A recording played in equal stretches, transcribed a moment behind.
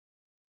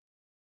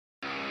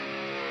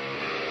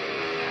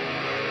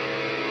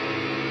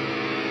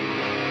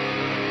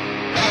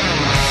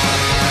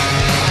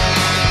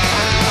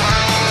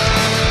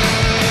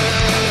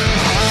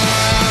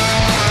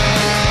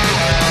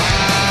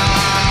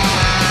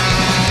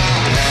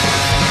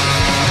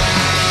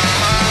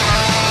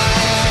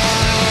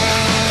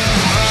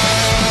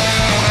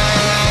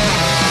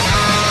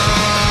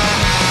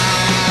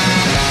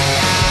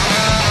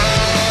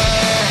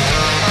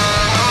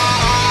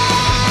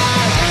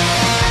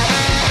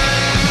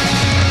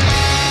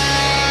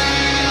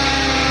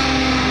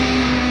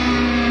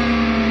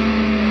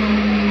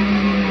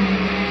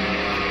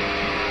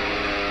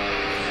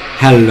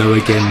Hello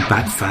again,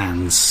 Bat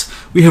fans.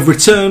 We have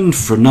returned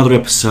for another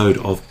episode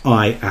of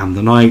I Am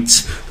the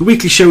Night, the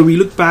weekly show where we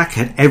look back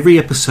at every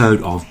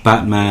episode of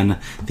Batman,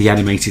 the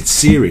animated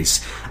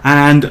series.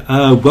 And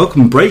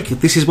welcome break.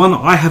 This is one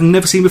I have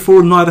never seen before,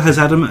 and neither has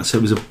Adam, so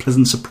it was a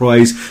pleasant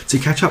surprise to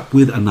catch up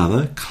with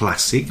another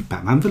classic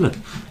Batman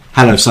villain.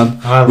 Hello, son.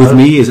 Hello. With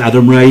me is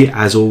Adam Ray,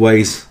 as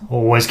always.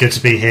 Always good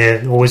to be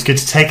here. Always good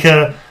to take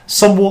a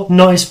somewhat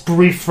nice,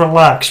 brief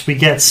relax. We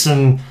get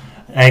some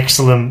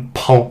excellent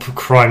pulp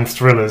crime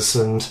thrillers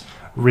and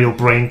real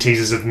brain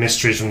teasers of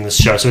mysteries from this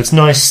show. So it's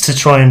nice to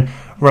try and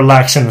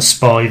relax in the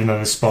spa, even though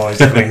the spa is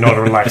definitely not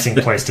a relaxing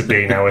place to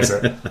be now, is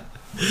it?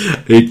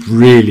 It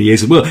really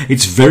is. Well,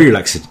 it's very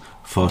relaxing.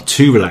 Far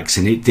too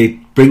relaxing.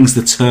 It brings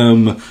the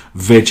term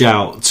veg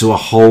out to a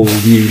whole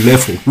new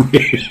level,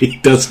 really,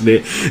 doesn't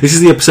it? This is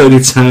the episode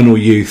Eternal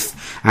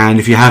Youth, and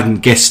if you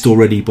haven't guessed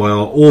already by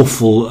our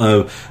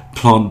awful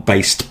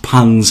plant-based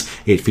puns,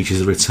 it features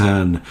the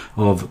return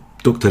of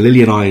Dr.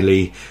 Lillian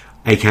Eiley,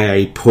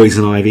 aka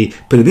Poison Ivy,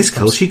 but in this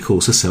case she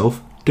calls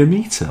herself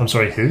Demeter. I'm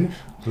sorry, who?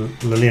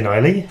 Lillian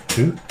Eiley?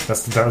 Who?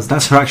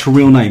 That's her actual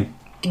real name.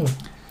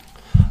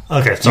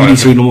 Okay, sorry. You need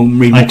to read more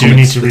comics. I do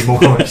need to read more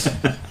comics.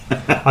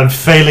 I'm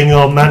failing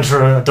our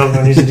mantra. I don't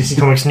know news and DC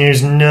Comics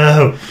news.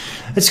 No,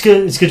 it's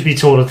good. It's good to be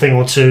taught a thing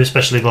or two,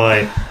 especially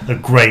by a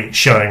great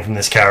showing from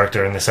this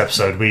character in this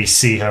episode. We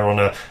see her on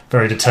a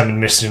very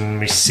determined mission, and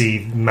we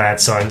see mad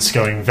science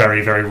going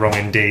very, very wrong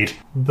indeed.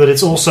 But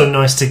it's also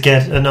nice to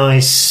get a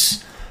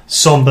nice,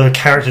 somber,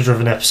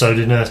 character-driven episode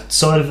in a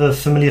side of a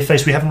familiar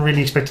face we haven't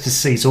really expected to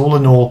see. So all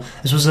in all,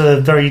 this was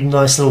a very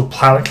nice little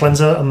palate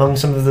cleanser among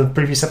some of the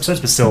previous episodes,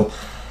 but still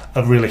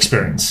a real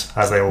experience,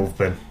 as they all have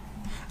been.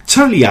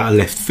 Totally out of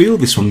left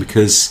field, this one,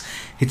 because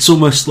it's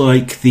almost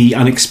like the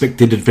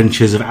unexpected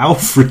adventures of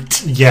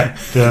Alfred. Yeah,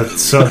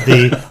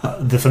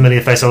 the familiar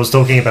face I was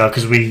talking about,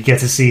 because we get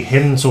to see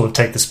him sort of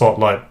take the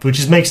spotlight,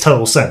 which makes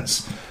total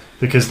sense,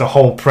 because the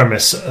whole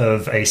premise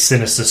of a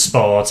sinister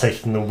spa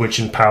taking the rich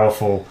and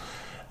powerful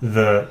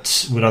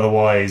that would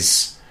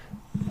otherwise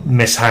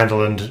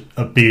mishandle and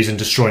abuse and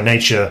destroy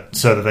nature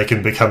so that they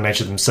can become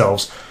nature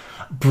themselves.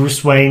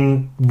 Bruce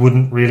Wayne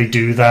wouldn't really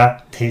do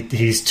that.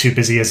 He's too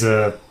busy as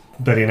a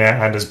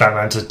billionaire and as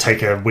Batman to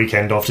take a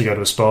weekend off to go to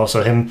a spa,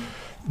 so him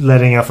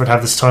letting Alfred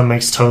have this time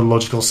makes total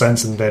logical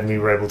sense, and then we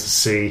were able to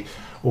see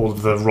all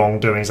of the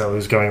wrongdoings that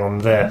was going on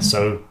there.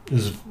 So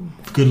there's a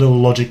good little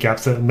logic gap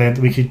that meant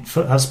that we could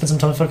spend some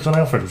time focused on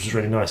Alfred, which was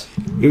really nice.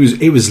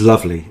 It was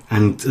lovely,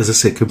 and as I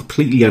said,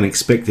 completely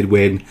unexpected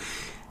when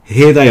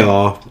here they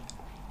are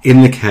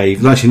in the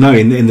cave, actually no,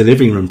 in the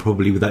living room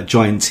probably, with that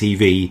giant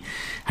TV,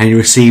 and he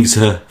receives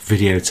a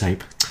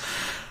videotape.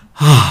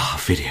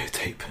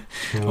 Videotape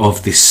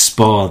of this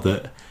spa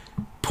that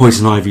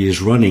Poison Ivy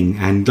is running,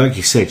 and like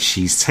you said,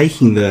 she's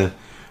taking the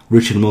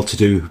rich and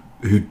well-to-do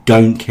who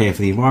don't care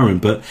for the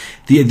environment. But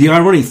the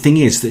ironic thing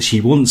is that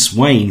she wants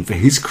Wayne for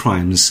his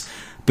crimes,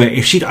 but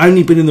if she'd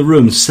only been in the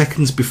room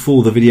seconds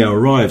before the video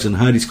arrives and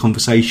heard his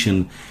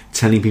conversation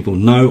telling people,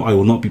 no, I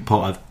will not be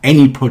part of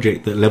any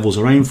project that levels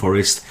a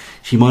rainforest,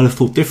 she might have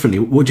thought differently.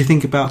 What do you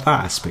think about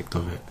that aspect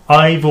of it?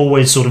 I've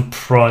always sort of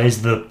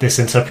prized this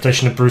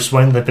interpretation of Bruce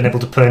Wayne they've been able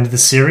to put into the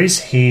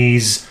series.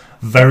 He's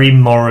very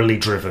morally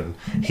driven.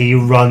 He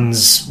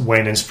runs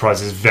Wayne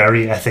Enterprises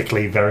very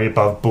ethically, very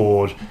above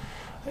board.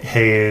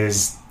 He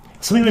is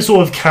something that's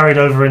sort of carried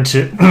over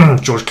into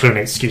George Clooney,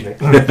 excuse me.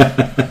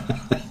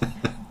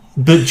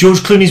 But George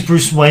Clooney's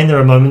Bruce Wayne, there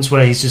are moments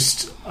where he's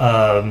just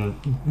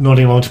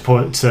nodding along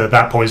to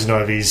that Poison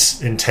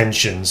Ivy's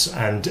intentions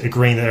and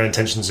agreeing that their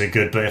intentions are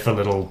good, but if a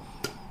little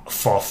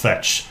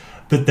far-fetched.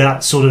 But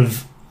that sort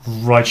of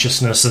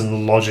righteousness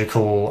and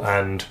logical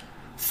and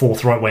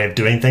forthright way of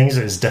doing things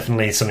is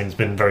definitely something that's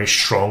been very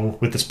strong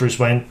with this Bruce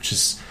Wayne, which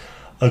is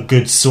a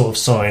good sort of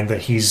sign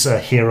that he's a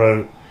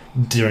hero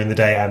during the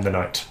day and the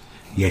night.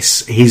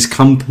 Yes, his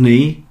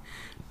company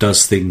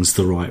does things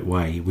the right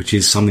way, which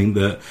is something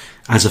that,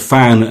 as a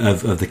fan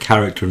of the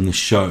character in the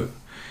show,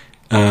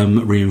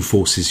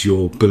 reinforces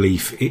your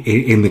belief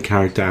in the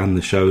character and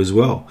the show as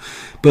well.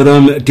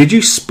 But did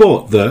you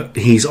spot that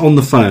he's on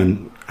the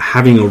phone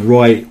having a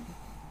right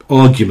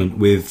argument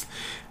with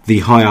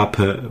the high up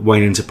at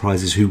Wayne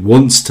Enterprises who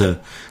wants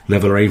to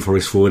level a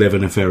rainforest for whatever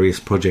nefarious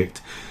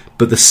project,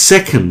 but the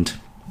second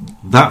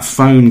that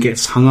phone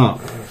gets hung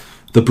up,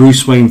 the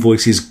Bruce Wayne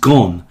voice is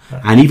gone,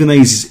 and even though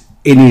he's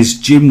in his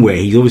gym where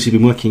he's obviously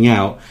been working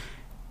out,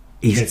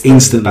 he's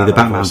instantly the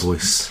Batman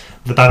voice.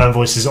 The Batman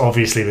voice is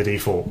obviously the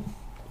default.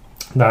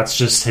 That's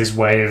just his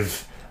way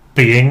of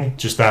being,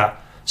 just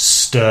that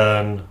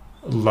stern,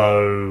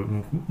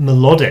 low,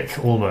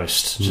 melodic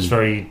almost, just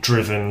very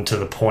driven to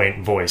the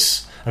point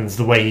voice. And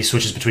the way he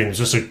switches between them is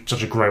just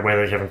such a great way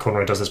that Kevin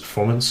Conroy does this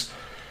performance.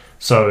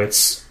 So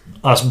it's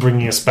us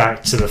bringing us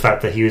back to the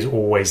fact that he was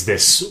always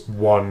this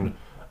one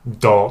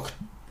dark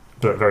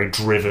but very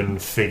driven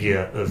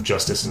figure of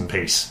justice and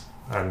peace.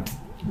 And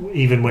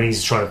even when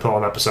he's trying to put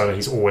on that persona,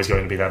 he's always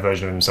going to be that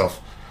version of himself.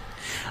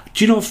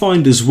 Do you not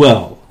find as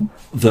well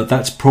that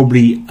that's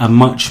probably a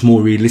much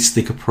more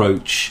realistic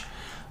approach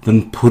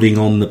than putting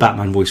on the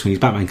Batman voice when he's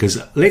Batman. Because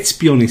let's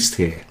be honest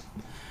here,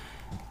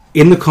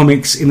 in the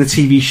comics, in the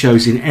TV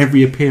shows, in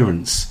every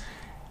appearance,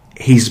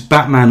 he's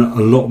Batman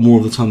a lot more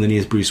of the time than he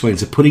is Bruce Wayne.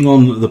 So putting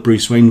on the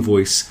Bruce Wayne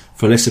voice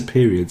for lesser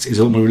periods is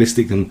a lot more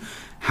realistic than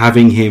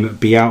having him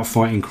be out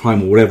fighting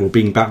crime or whatever, or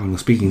being Batman or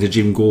speaking to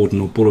Jim Gordon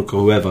or Bullock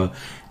or whoever,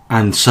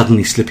 and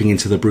suddenly slipping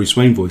into the Bruce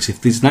Wayne voice.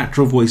 If his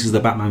natural voice is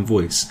the Batman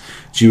voice,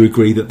 do you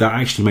agree that that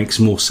actually makes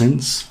more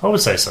sense? I would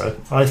say so.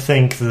 I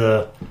think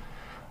the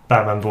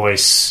Batman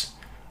voice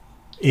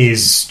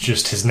is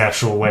just his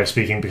natural way of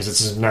speaking because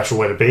it's his natural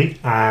way to be,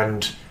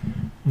 and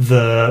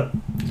the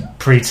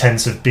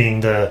pretense of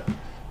being the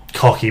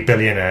cocky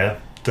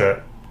billionaire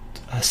that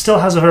still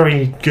has a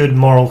very good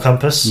moral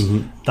compass,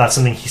 that's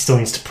something he still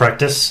needs to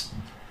practice,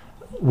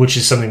 which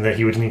is something that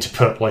he would need to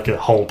put like a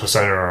whole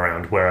persona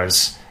around,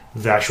 whereas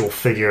the actual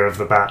figure of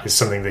the Bat is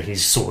something that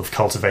he's sort of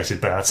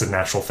cultivated, but that's a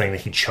natural thing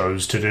that he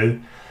chose to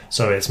do.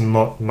 So it's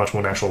much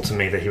more natural to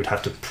me that he would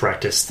have to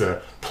practice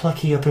the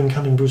plucky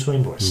up-and-coming Bruce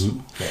Wayne voice.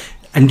 Yeah.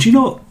 And do you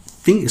not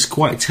think it's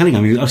quite telling?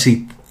 I mean,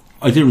 obviously,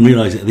 I didn't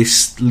realise that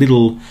this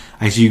little,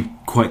 as you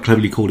quite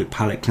cleverly called it,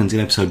 palate cleansing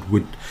episode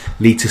would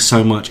lead to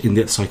so much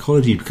in-depth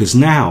psychology, because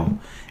now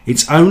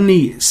it's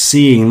only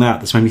seeing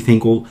that's made me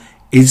think, well,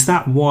 is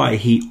that why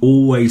he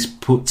always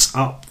puts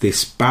up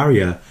this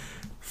barrier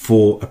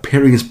for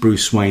appearing as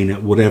Bruce Wayne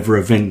at whatever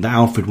event that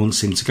Alfred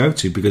wants him to go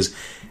to? Because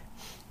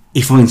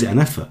he finds it an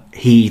effort.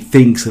 He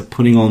thinks that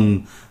putting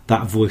on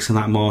that voice and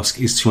that mask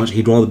is too much.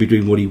 He'd rather be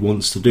doing what he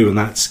wants to do, and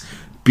that's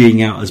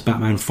being out as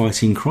Batman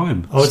fighting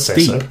crime. I would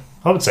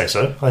say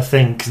so. I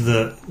think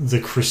that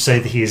the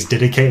crusade that he has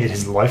dedicated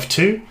his life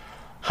to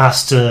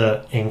has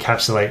to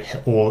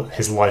encapsulate all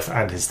his life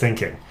and his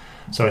thinking.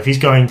 So if he's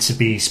going to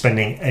be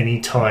spending any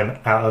time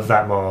out of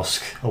that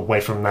mask, away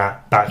from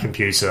that Bat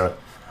computer,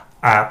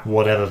 at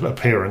whatever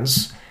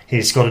appearance,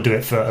 he's got to do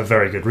it for a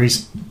very good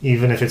reason,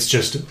 even if it's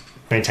just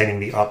maintaining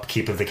the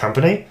upkeep of the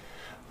company.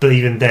 But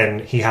even then,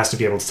 he has to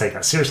be able to take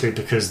that seriously,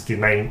 because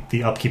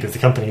the upkeep of the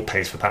company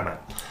pays for Batman.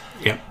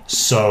 Yeah.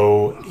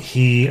 So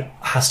he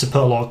has to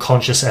put a lot of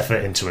conscious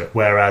effort into it,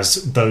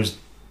 whereas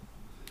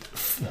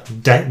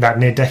that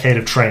near decade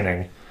of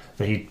training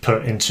that he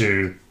put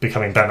into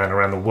becoming Batman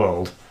around the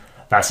world,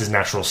 that's his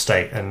natural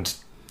state, and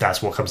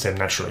that's what comes to him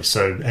naturally.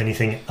 So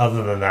anything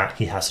other than that,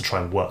 he has to try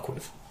and work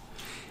with.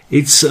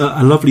 It's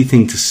a lovely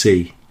thing to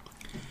see.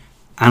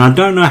 And I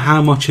don't know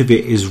how much of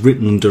it is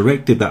written and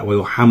directed that way,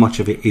 or how much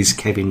of it is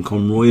Kevin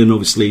Conroy. And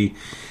obviously,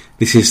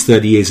 this is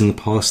 30 years in the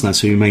past now,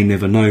 so we may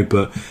never know.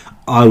 But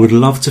I would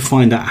love to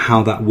find out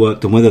how that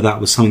worked, and whether that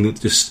was something that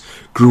just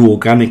grew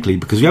organically.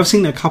 Because we have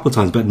seen that a couple of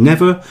times, but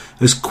never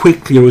as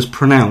quickly or as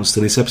pronounced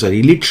in this episode.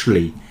 He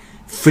literally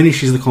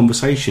finishes the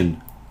conversation,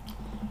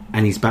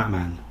 and he's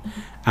Batman.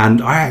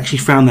 And I actually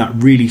found that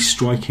really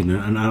striking,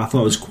 and I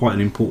thought it was quite an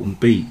important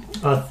beat.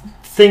 I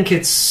think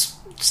it's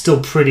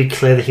still pretty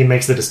clear that he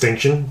makes the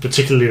distinction,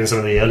 particularly in some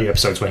of the early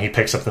episodes when he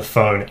picks up the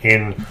phone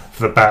in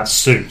the Bat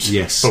suit,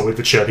 yes, but with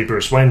the chirpy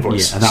Bruce Wayne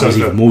voice. Yeah, and that was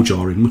even more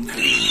jarring.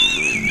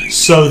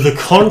 So the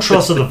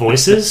contrast of the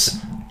voices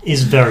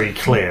is very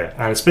clear,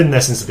 and it's been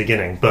there since the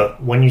beginning,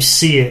 but when you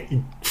see it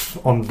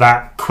on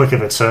that quick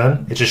of a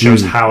turn, it just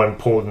shows how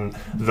important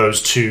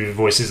those two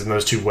voices and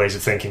those two ways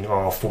of thinking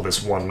are for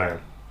this one man.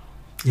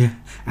 Yeah,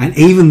 and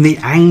even the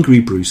angry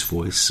Bruce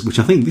voice, which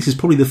I think this is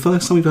probably the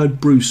first time we've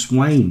heard Bruce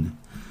Wayne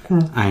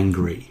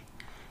angry,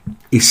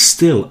 is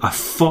still a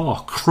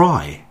far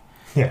cry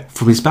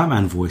from his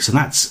Batman voice, and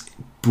that's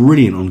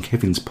brilliant on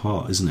Kevin's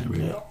part, isn't it,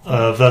 really?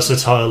 A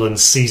versatile and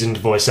seasoned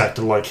voice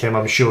actor like him,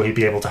 I'm sure he'd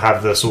be able to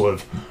have the sort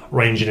of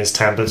range in his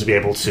temper to be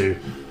able to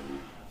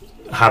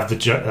have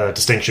the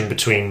distinction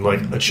between like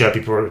a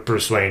chirpy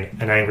Bruce Wayne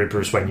and angry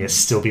Bruce Wayne, yet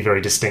still be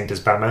very distinct as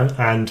Batman.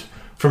 And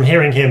from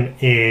hearing him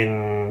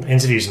in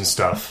interviews and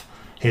stuff,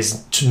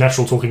 his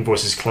natural talking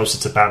voice is closer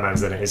to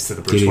Batman's than it is to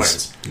the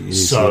Bruce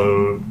Wayne's.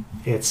 So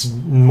it's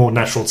more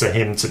natural to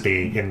him to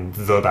be in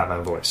the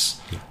Batman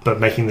voice. Yeah. But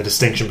making the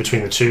distinction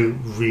between the two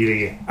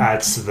really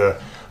adds to the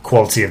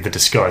quality of the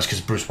disguise, because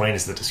Bruce Wayne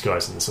is the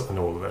disguise in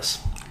all of this.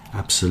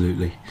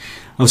 Absolutely.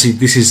 Obviously,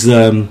 this is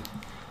the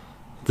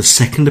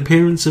second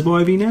appearance of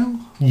Ivy now?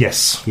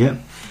 Yes. Yep.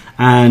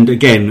 And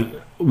again,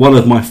 one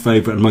of my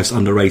favourite and most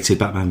underrated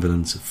Batman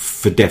villains,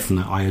 for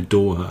definite. I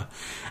adore her.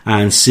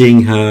 And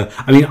seeing her,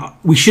 I mean,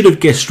 we should have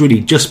guessed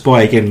really just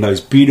by, again, those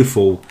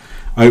beautiful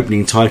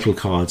opening title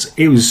cards.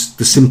 It was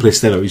the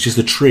simplest ever. It was just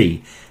a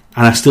tree.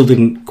 And I still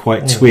didn't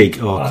quite twig.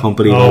 Oh, I can't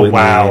believe I went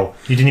there.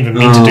 You didn't even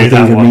mean to do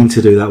that one. I didn't even mean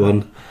to do that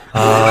one.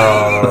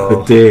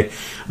 Oh. Dear.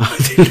 I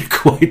didn't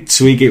quite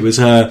twig it was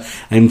her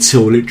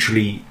until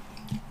literally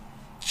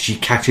she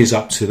catches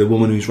up to the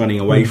woman who's running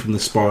away from the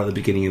spar at the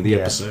beginning of the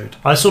episode.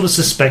 I sort of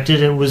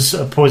suspected it was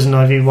a Poison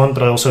Ivy one,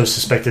 but I also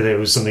suspected it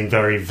was something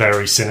very,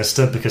 very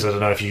sinister, because I don't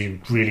know if you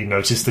really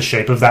noticed the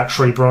shape of that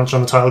tree branch on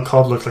the title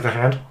card looked like a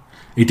hand.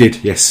 It did,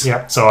 yes.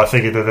 Yeah, so I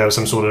figured that there was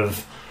some sort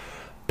of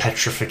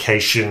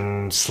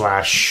petrification /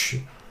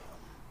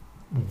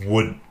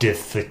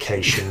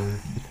 woodification.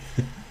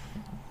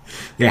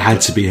 It had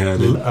to be her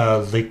then.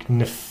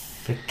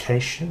 Lignification.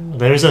 lignification.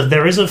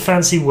 There is a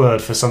fancy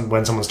word for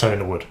when someone's turned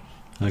into wood.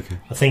 Okay.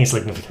 I think it's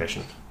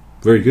lignification.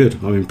 Very good.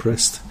 I'm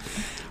impressed.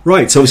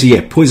 Right, so obviously,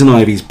 yeah, Poison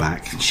Ivy's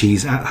back.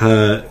 She's at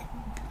her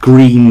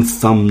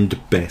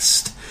green-thumbed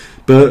best.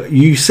 But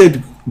you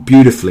said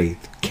beautifully,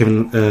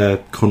 Kevin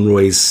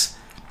Conroy's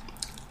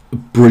a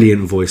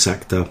brilliant voice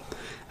actor.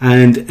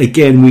 And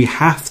again, we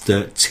have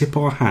to tip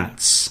our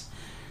hats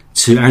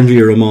to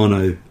Andrea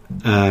Romano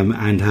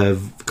and her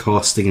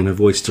casting and her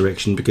voice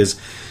direction, because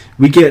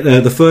we get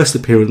the first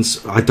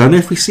appearance, I don't know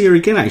if we see her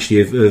again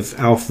actually, of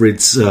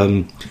Alfred's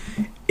in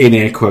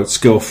air quotes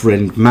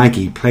girlfriend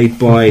Maggie, played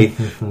by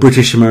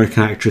British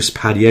American actress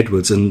Paddy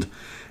Edwards. And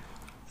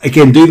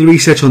again, doing the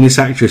research on this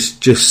actress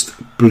just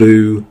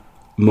blew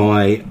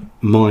my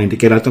mind.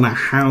 Again, I don't know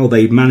how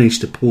they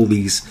managed to pull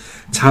these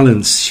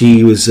talents.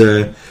 She was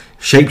a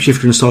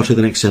shapeshifter in Star Trek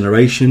The Next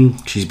Generation.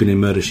 She's been in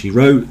Murder, She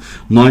Wrote,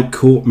 Night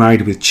Court,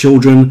 Married with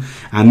Children,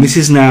 and this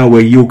is now where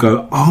you'll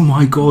go, oh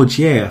my god,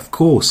 yeah, of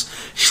course.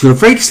 She's got a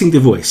very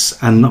distinctive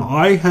voice, and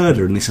I heard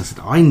her in this, I said,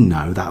 I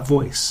know that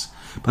voice,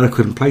 but I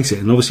couldn't place it.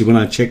 And obviously when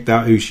I checked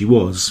out who she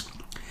was, do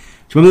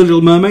you remember The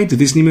Little Mermaid, the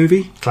Disney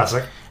movie?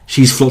 Classic.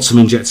 She's Flotsam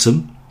and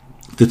Jetsam,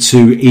 the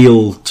two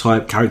eel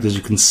type characters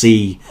you can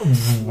see.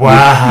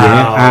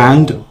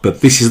 Wow. Yeah,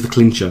 but this is the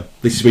clincher.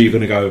 This is where you're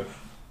going to go,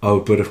 oh,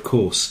 but of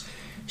course,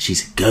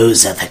 she's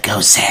Gozer the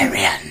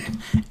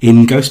Gozerian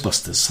in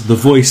Ghostbusters. The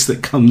voice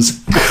that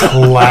comes...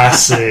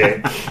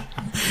 Classic.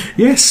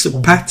 Yes,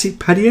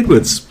 Paddy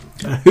Edwards.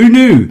 Who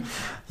knew?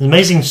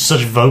 Amazing,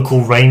 such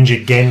vocal range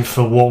again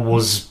for what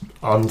was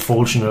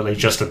unfortunately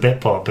just a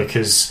bit part,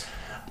 because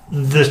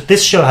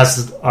this show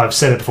has, I've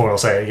said it before and I'll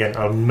say it again,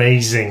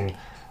 amazing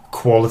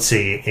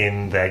quality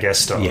in their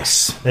guest stars.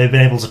 Yes. They've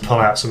been able to pull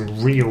out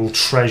some real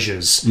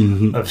treasures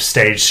of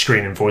stage,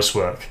 screen and voice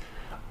work.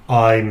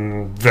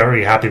 I'm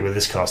very happy with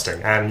this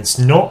casting, and it's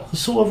not the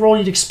sort of role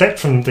you'd expect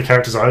from the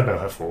characters I know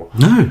her for.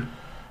 No.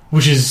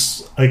 Which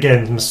is,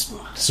 again,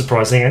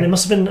 surprising, and it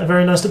must have been a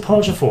very nice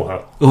departure for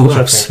her. Oh,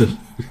 absolutely.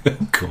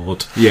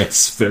 God,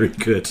 yes, very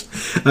good.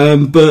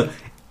 But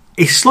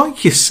it's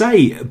like you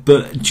say,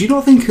 but do you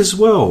not think as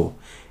well,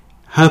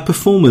 her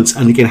performance,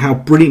 and again, how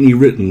brilliantly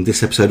written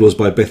this episode was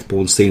by Beth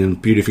Bornstein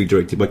and beautifully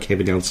directed by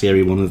Kevin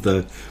Altieri, one of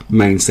the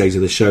mainstays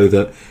of the show,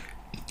 that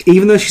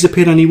even though she's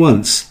appeared only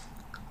once,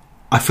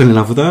 I fell in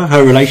love with her.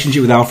 Her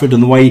relationship with Alfred,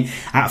 and the way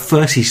at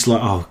first he's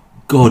like, oh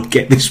God,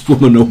 get this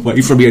woman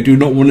away from me. I do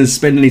not want to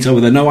spend any time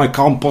with her. No, I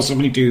can't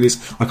possibly do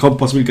this. I can't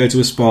possibly go to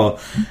a spa.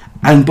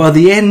 And by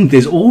the end,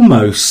 there's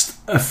almost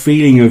a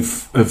feeling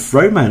of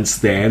romance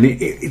there. And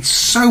it's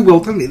so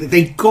well done.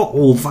 They got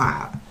all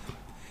that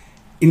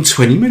in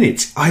 20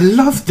 minutes. I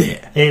loved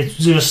it. It's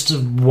just a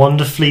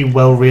wonderfully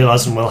well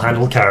realised and well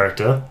handled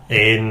character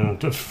in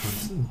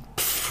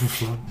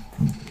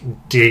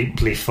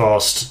deeply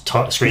fast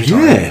screen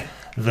time. Yeah.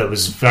 That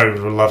was very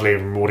lovely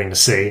and rewarding to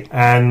see,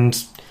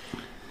 and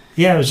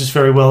yeah, it was just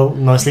very well,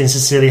 nicely and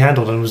sincerely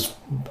handled. And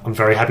I'm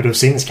very happy to have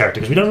seen this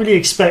character, because we don't really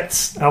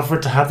expect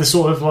Alfred to have this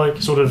sort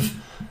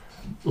of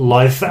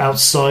life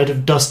outside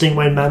of Dusting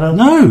Wayne Manor.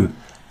 No,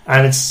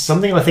 and it's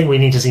something I think we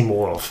need to see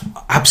more of.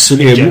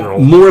 Absolutely,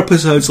 more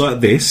episodes like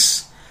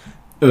this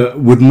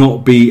would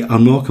not be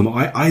unwelcome.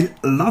 I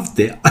loved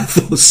it. I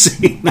thought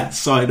seeing that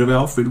side of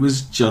Alfred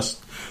was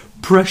just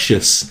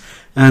precious.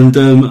 And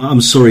I'm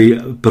sorry,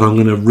 but I'm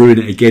going to ruin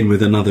it again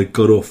with another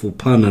god-awful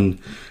pun and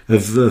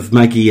of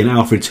Maggie and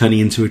Alfred turning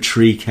into a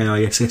tree,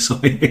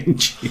 Kissing.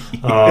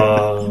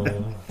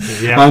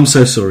 Yeah. I'm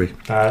so sorry.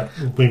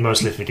 We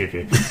mostly forgive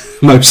you.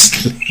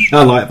 Mostly.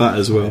 I like that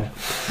as well. Yeah.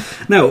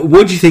 Now,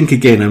 what do you think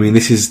again? I mean,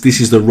 this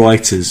is the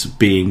writers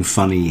being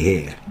funny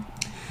here.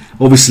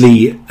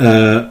 Obviously,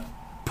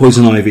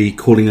 Poison Ivy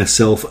calling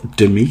herself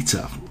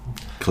Demeter.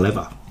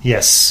 Clever.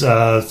 Yes,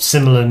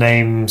 similar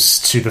names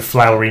to the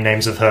flowery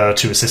names of her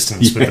two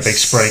assistants with the big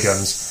spray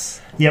guns.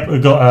 Yep,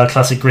 we've got a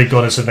classic Greek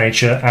goddess of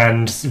nature,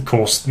 and of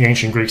course the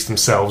ancient Greeks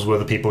themselves were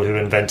the people who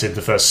invented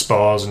the first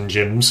spas and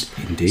gyms.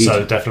 Indeed.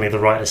 So definitely the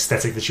right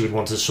aesthetic that she would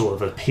want to sort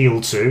of appeal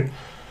to.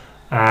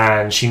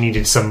 And she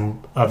needed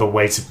some other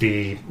way to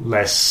be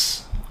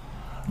less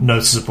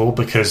noticeable,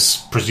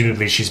 because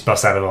presumably she's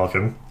bust out of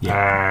Arkham,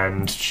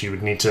 and she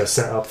would need to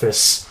set up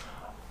this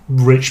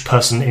rich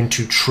person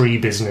into tree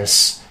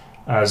business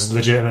as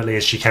legitimately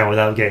as she can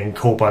without getting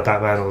caught by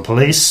Batman or the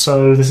police.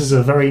 So this is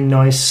a very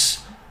nice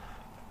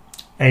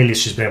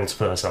alias she's been able to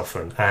put herself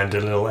in, and a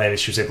little alias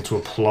she was able to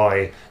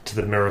apply to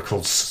the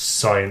miracle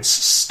science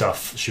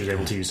stuff she was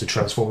able to use to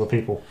transform the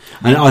people.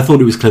 And I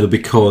thought it was clever,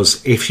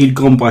 because if she'd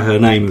gone by her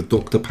name of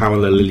Dr.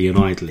 Pamela Lillian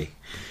Idley,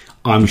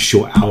 I'm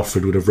sure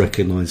Alfred would have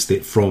recognised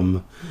it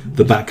from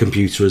the Bat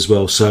computer as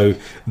well. So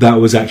that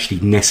was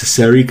actually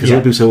necessary, because a lot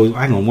of people say, well,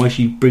 hang on, why is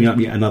she bringing up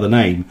yet another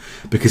name?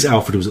 Because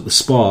Alfred was at the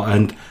spa,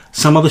 and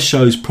some other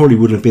shows probably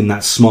wouldn't have been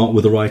that smart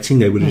with the writing.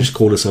 They would have just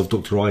called herself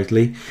Dr.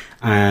 Idley,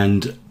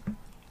 and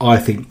I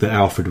think that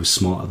Alfred was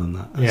smarter than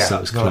that. Yeah, so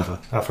that was clever.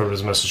 Alfred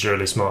was most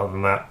assuredly smarter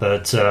than that,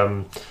 but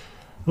it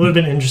would have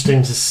been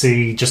interesting to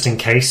see, just in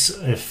case,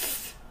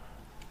 if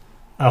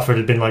Alfred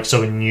had been like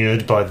so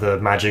inured by the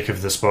magic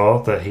of the spa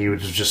that he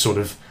would have just sort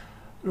of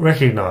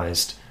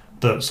recognised,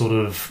 but sort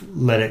of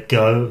let it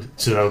go.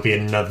 So there would be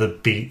another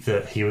beat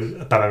that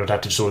Batman would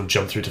have to sort of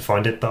jump through to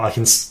find it. But I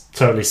can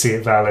totally see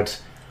it valid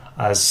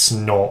as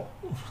not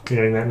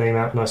clearing that name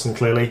out nice and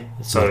clearly.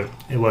 So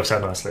it works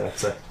out nicely, I'd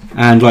say.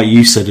 And like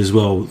you said as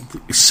well,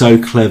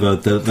 so clever.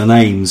 The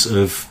names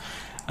of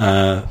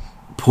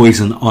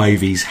Poison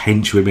Ivy's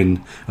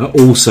henchwomen are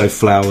also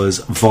flowers,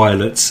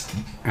 violets,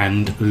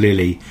 and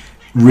lily.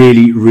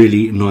 Really,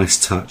 really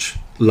nice touch.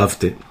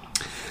 Loved it.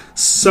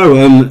 So,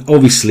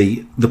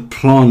 obviously, the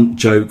plant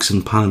jokes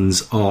and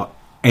puns are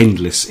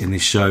endless in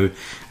this show,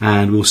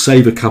 and we'll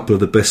save a couple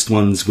of the best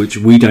ones, which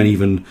we don't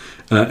even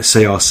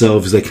say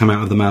ourselves as they come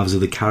out of the mouths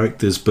of the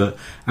characters. But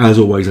as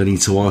always, I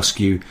need to ask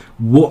you,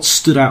 what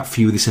stood out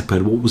for you this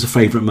episode? What was a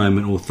favourite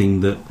moment or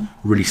thing that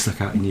really stuck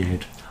out in your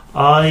head?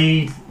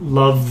 I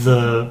love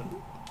the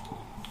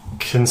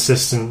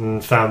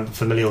consistent and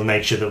familial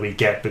nature that we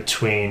get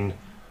between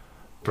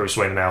Bruce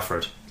Wayne and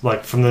Alfred.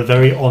 Like, from the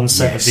very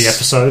onset of the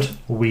episode,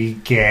 we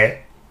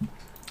get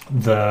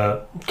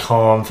the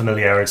calm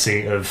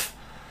familiarity of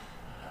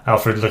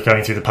Alfred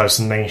going through the post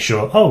and making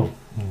sure, oh,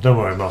 don't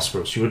worry, Master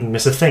Bruce, you wouldn't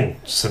miss a thing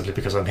simply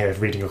because I'm here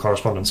reading your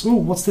correspondence. Ooh,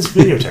 what's this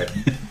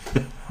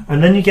videotape?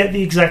 And then you get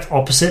the exact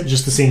opposite,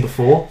 just the scene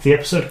before. The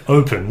episode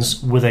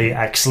opens with an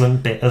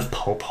excellent bit of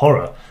pulp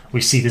horror. We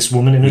see this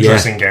woman in a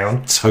dressing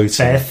gown,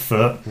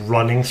 barefoot,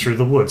 running through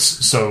the woods.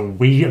 So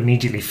we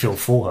immediately feel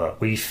for her.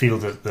 We feel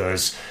that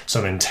there's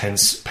some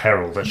intense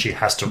peril that she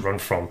has to run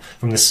from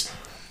this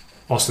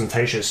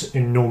ostentatious,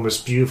 enormous,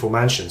 beautiful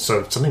mansion.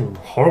 So something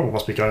horrible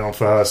must be going on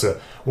for her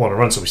to want to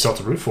run. So we start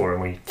to root for her,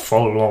 and we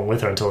follow along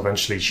with her until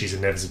eventually she's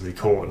inevitably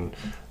caught.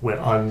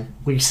 And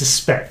we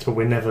suspect, but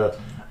we're never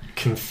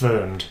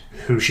confirmed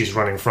who she's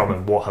running from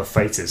and what her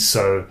fate is.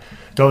 So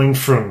going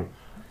from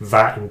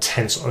that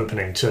intense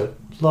opening to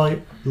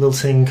light,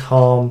 lilting,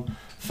 calm,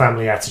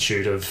 family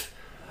attitude of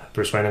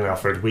Bruce Wayne and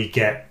Alfred, we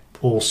get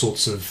all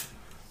sorts of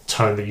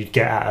tone that you'd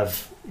get out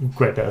of a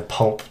great bit of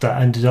pulp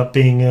that ended up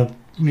being a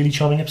really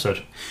charming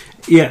episode.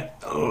 Yeah,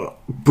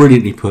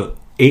 brilliantly put.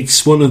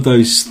 It's one of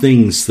those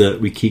things that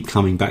we keep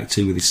coming back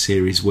to with this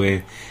series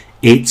where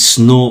it's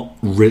not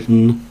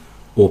written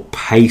or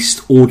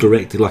paced or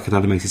directed like an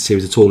animated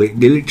series at all. It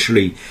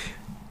literally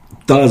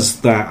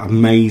does that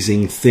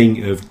amazing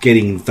thing of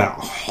getting that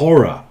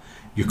horror.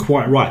 You're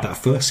quite right, that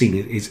first scene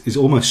is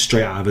almost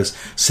straight out of a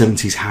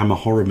 70s Hammer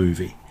horror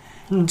movie.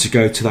 To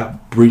go to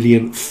that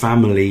brilliant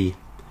family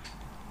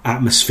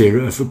atmosphere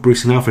of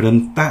Bruce and Alfred.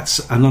 And that's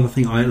another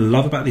thing I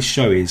love about this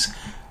show, is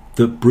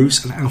that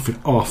Bruce and Alfred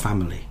are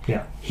family.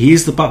 Yeah. He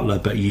is the butler,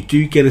 but you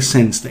do get a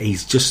sense that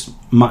he's just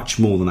much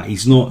more than that.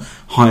 He's not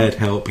hired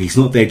help. He's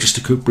not there just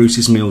to cook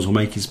Bruce's meals or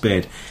make his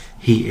bed.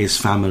 He is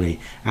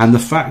family. And the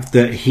fact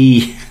that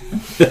he,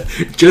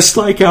 just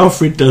like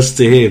Alfred does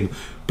to him,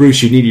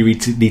 Bruce, you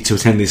need to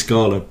attend this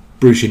gala.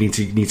 Bruce, you need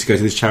to go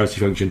to this charity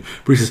function.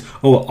 Bruce says,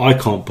 oh, I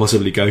can't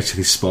possibly go to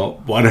this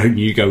spot. Why don't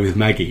you go with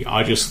Maggie?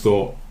 I just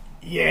thought,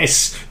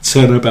 yes,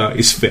 turnabout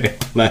is fair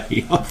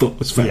play. I thought it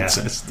was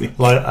fantastic. Yeah.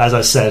 Like, as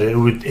I said,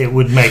 it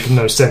would make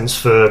no sense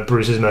for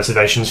Bruce's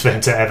motivations for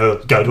him to ever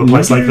go to a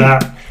place like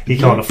that. He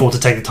can't afford to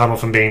take the time off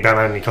from being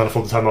Batman. He can't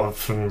afford the time off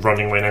from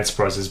running Wayne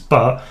Enterprises.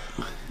 But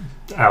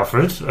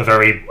Alfred, a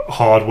very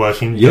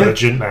hard-working,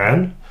 diligent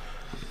man,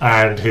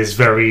 and his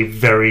very,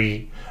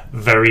 very,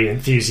 very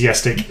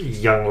enthusiastic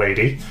young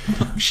lady.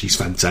 She's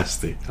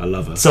fantastic. I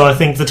love her. So I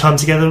think the time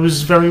together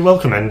was very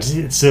welcome, and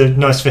it's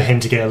nice for him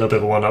to get a little bit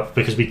of a one-up,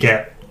 because we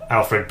get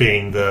Alfred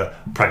being the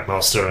prank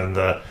master and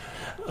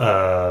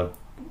the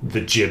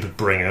jib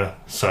bringer.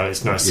 So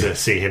it's nice to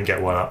see him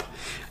get one up.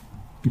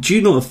 Do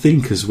you not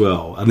think as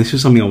well, and this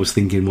was something I was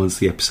thinking once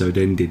the episode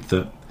ended,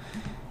 that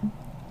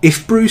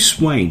if Bruce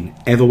Wayne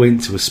ever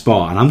went to a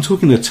spa, and I'm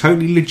talking a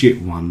totally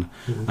legit one,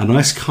 a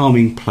nice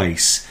calming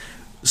place,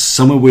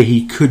 somewhere where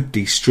he could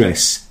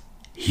de-stress,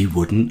 he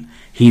wouldn't.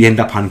 He'd end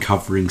up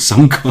uncovering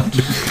some kind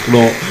of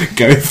plot,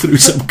 go through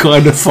some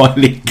kind of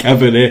filing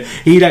cabinet.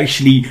 He'd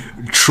actually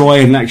try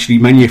and actually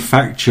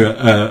manufacture,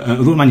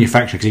 not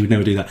manufacture because he would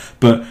never do that,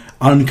 but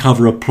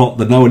uncover a plot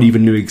that no one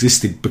even knew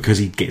existed because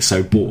he'd get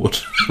so bored.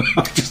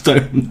 I just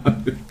don't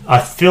know.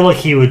 I feel like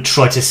he would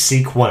try to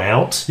seek one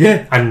out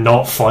and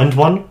not find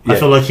one. I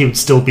feel like he would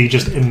still be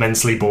just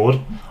immensely bored.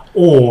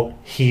 Or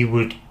he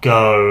would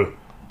go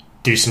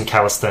do some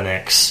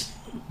calisthenics,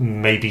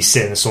 maybe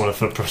sit in the sauna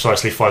for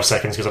precisely 5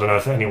 seconds, because I don't know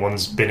if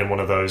anyone's been in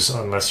one of those,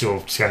 unless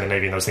you're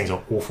Scandinavian. Those things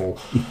are awful.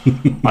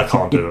 I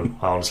can't do them.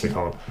 I honestly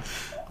can't.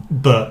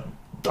 But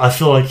I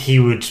feel like he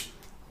would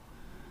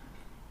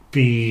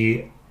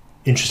be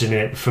interested in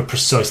it for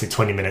precisely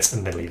 20 minutes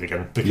and then leave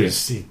again,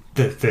 because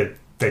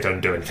they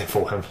don't do anything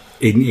for him.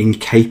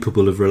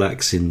 Incapable of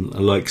relaxing,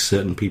 like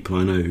certain people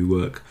I know who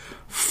work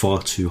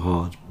far too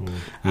hard,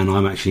 and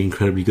I'm actually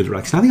incredibly good at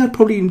relaxing. I think I'd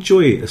probably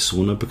enjoy a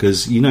sauna,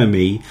 because you know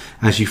me,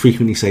 as you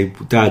frequently say,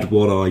 Dad,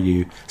 what are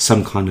you?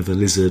 Some kind of a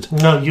lizard?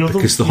 No, you're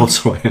the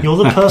hotter I am, you're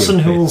the person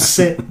who will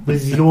sit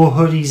with your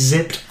hoodie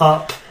zipped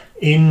up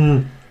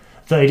in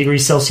 30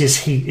 degrees Celsius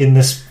heat in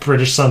this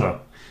British summer.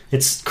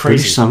 It's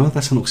crazy. British summer?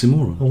 That's an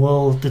oxymoron.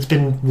 Well, it's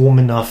been warm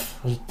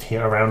enough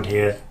here around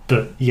here,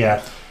 but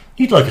yeah,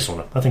 you'd like a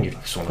sauna. I think you'd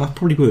like a sauna. I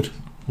probably would.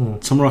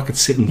 Somewhere I could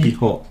sit and be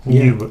hot.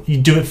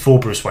 You'd do it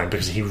for Bruce Wayne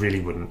because he really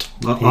wouldn't.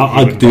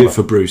 I'd do it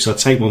for Bruce. I'd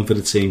take one for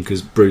the team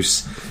because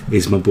Bruce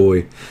is my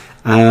boy.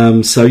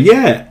 So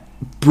yeah,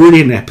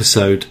 brilliant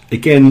episode.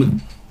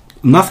 Again,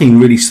 nothing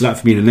really stood out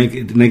for me in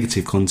a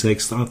negative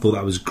context. I thought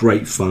that was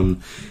great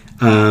fun.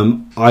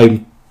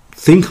 I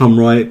think I'm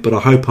right, but I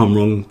hope I'm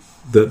wrong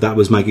that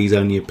was Maggie's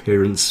only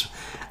appearance.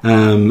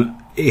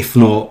 If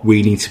not,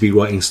 we need to be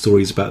writing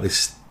stories about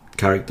this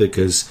character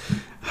because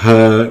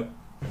her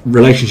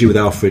relationship with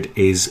Alfred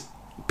is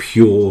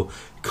pure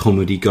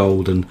comedy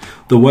gold, and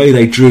the way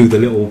they drew the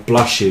little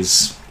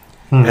blushes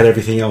and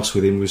everything else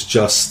with him was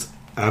just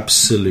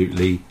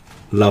absolutely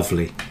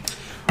lovely.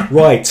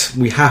 Right,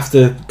 we have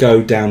to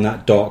go down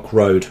that dark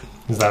road.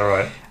 Is that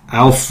right?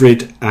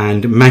 Alfred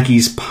and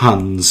Maggie's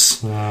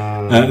puns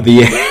at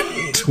the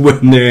end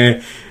when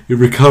they're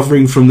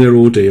recovering from their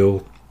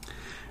ordeal.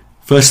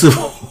 First of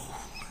all,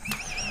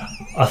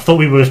 I thought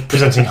we were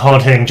presenting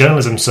hard-hitting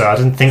journalism, sir. I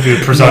didn't think we were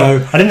I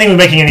didn't think we were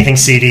making anything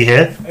seedy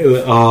here.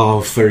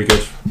 Oh, very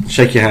good.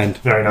 Shake your hand.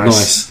 Very nice.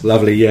 Nice,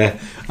 lovely. Yeah.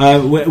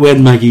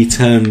 When Maggie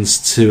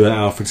turns to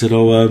Alfred, said,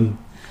 "Oh,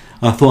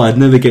 I thought I'd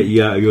never get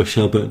you out of your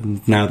shell,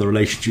 but now the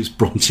relationship's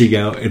branching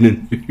out in a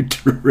new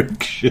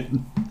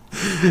direction."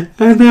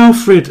 And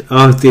Alfred,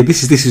 oh dear,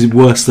 this is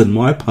worse than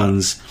my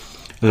puns.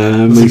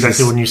 That's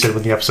exactly what you said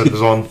when the episode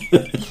was on.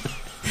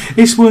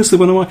 It's worse than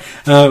one of my...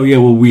 yeah,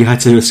 well, we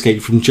had to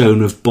escape from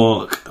Joan of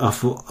Arc. I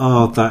thought,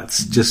 oh,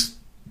 that's just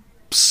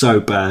so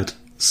bad.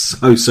 So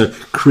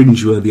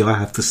cringeworthy, I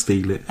have to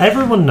steal it.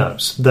 Everyone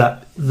knows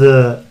that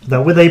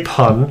with a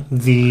pun,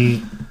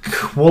 the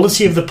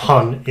quality of the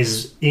pun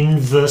is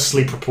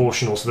inversely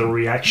proportional to the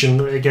reaction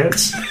that it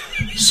gets.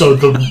 So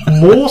the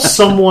more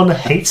someone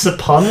hates a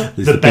pun,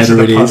 the better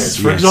the pun is.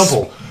 For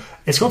example,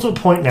 it's got to a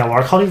point now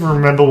where I can't even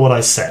remember what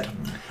I said.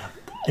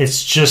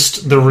 It's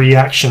just the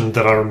reaction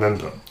that I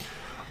remember.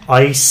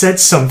 I said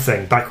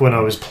something back when I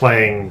was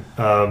playing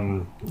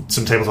some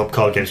tabletop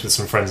card games with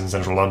some friends in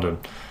central London,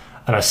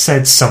 and I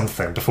said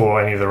something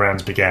before any of the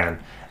rounds began,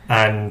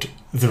 and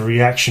the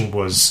reaction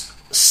was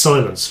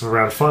silence.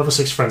 Around 5 or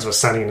 6 friends were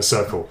standing in a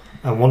circle,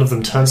 and one of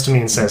them turns to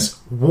me and says,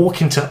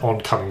 "Walk into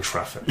oncoming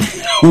traffic."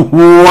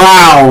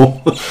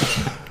 Wow!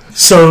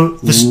 So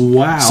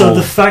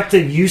the fact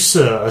that you,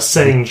 sir, are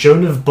saying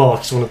Joan of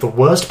Arc is one of the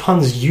worst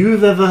puns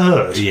you've ever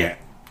heard, yeah,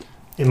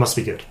 it must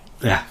be good.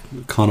 Yeah,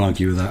 can't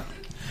argue with that.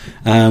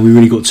 We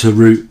really got to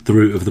the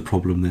root of the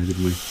problem there,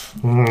 didn't we?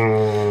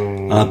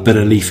 I'd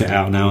better leaf it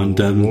out now and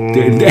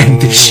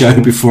end this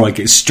show before I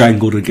get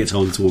strangled and get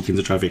told to walk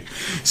into traffic.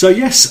 So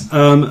yes,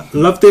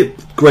 loved it,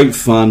 great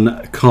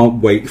fun,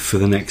 can't wait for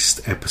the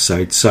next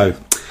episode. So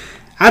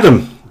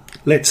Adam,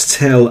 let's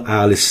tell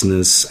our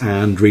listeners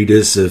and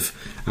readers of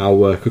our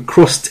work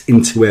across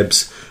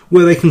interwebs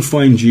where they can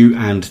find you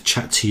and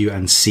chat to you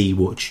and see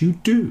what you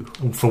do.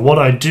 For what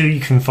I do, you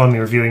can find me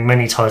reviewing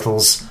many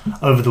titles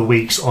over the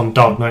weeks on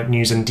Dark Knight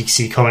News and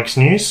DC Comics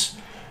News.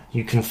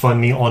 You can find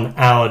me on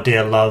Our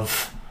Dear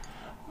Love,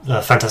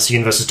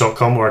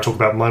 FantasyUniverses.com, where I talk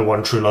about my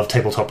one true love,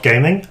 tabletop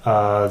gaming.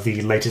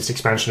 The latest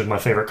expansion of my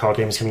favourite card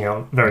game is coming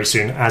out very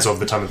soon, as of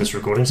the time of this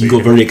recording. So you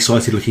got very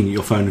excited looking at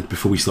your phone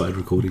before we started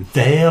recording.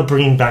 They are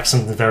bringing back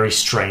some very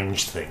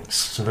strange things,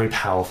 some very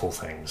powerful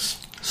things.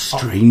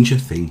 Stranger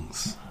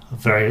things.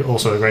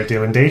 Also a great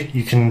deal indeed.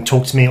 You can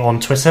talk to me on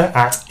Twitter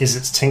at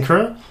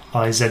IzzetsTinkerer,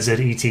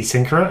 IZZET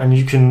Tinkerer, and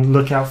you can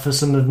look out for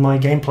some of my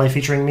gameplay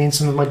featuring me and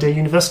some of my dear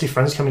university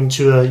friends coming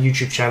to a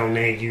YouTube channel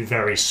near you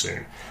very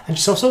soon. And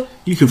yourself, sir?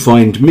 You can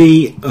find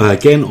me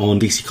again on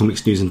DC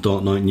Comics News and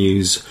Dark Knight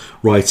News,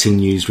 writing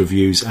news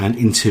reviews and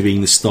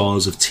interviewing the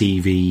stars of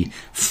TV,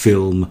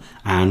 film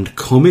and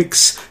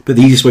comics. But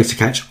the easiest way to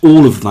catch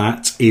all of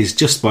that is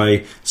just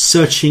by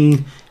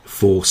searching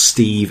for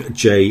Steve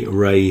J.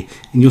 Ray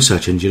in your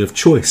search engine of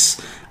choice.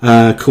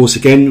 Of course,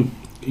 again,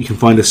 you can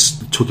find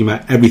us talking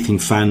about everything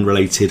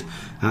fan-related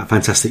at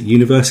Fantastic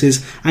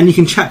Universes, and you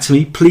can chat to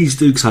me, please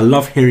do, because I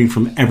love hearing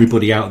from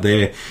everybody out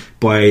there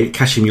by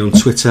catching me on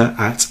Twitter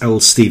at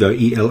lstevo,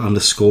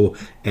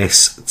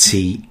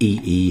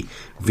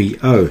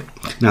 EL_STEEVO.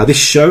 Now, this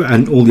show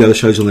and all the other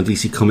shows on the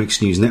DC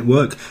Comics News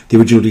Network, the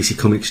original DC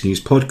Comics News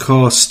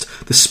podcast,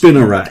 the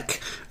Spinner Rack,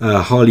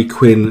 Harley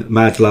Quinn,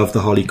 Mad Love, the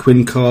Harley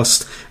Quinn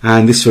cast,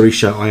 and this very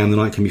show, I Am the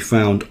Night, can be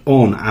found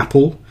on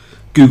Apple,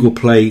 Google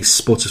Play,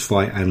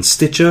 Spotify and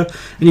Stitcher.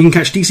 And you can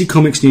catch DC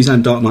Comics News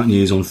and Dark Knight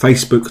News on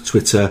Facebook,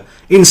 Twitter,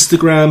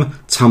 Instagram,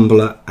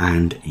 Tumblr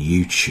and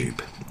YouTube.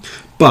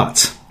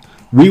 But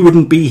we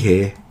wouldn't be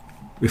here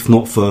if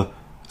not for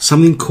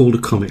something called a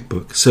comic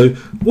book. So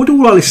what do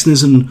all our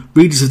listeners and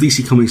readers of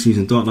DC Comics News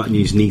and Dark Knight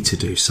News need to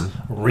do, son?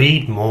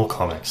 Read more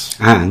comics.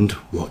 And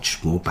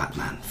watch more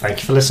Batman. Thank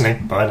you for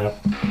listening. Bye now.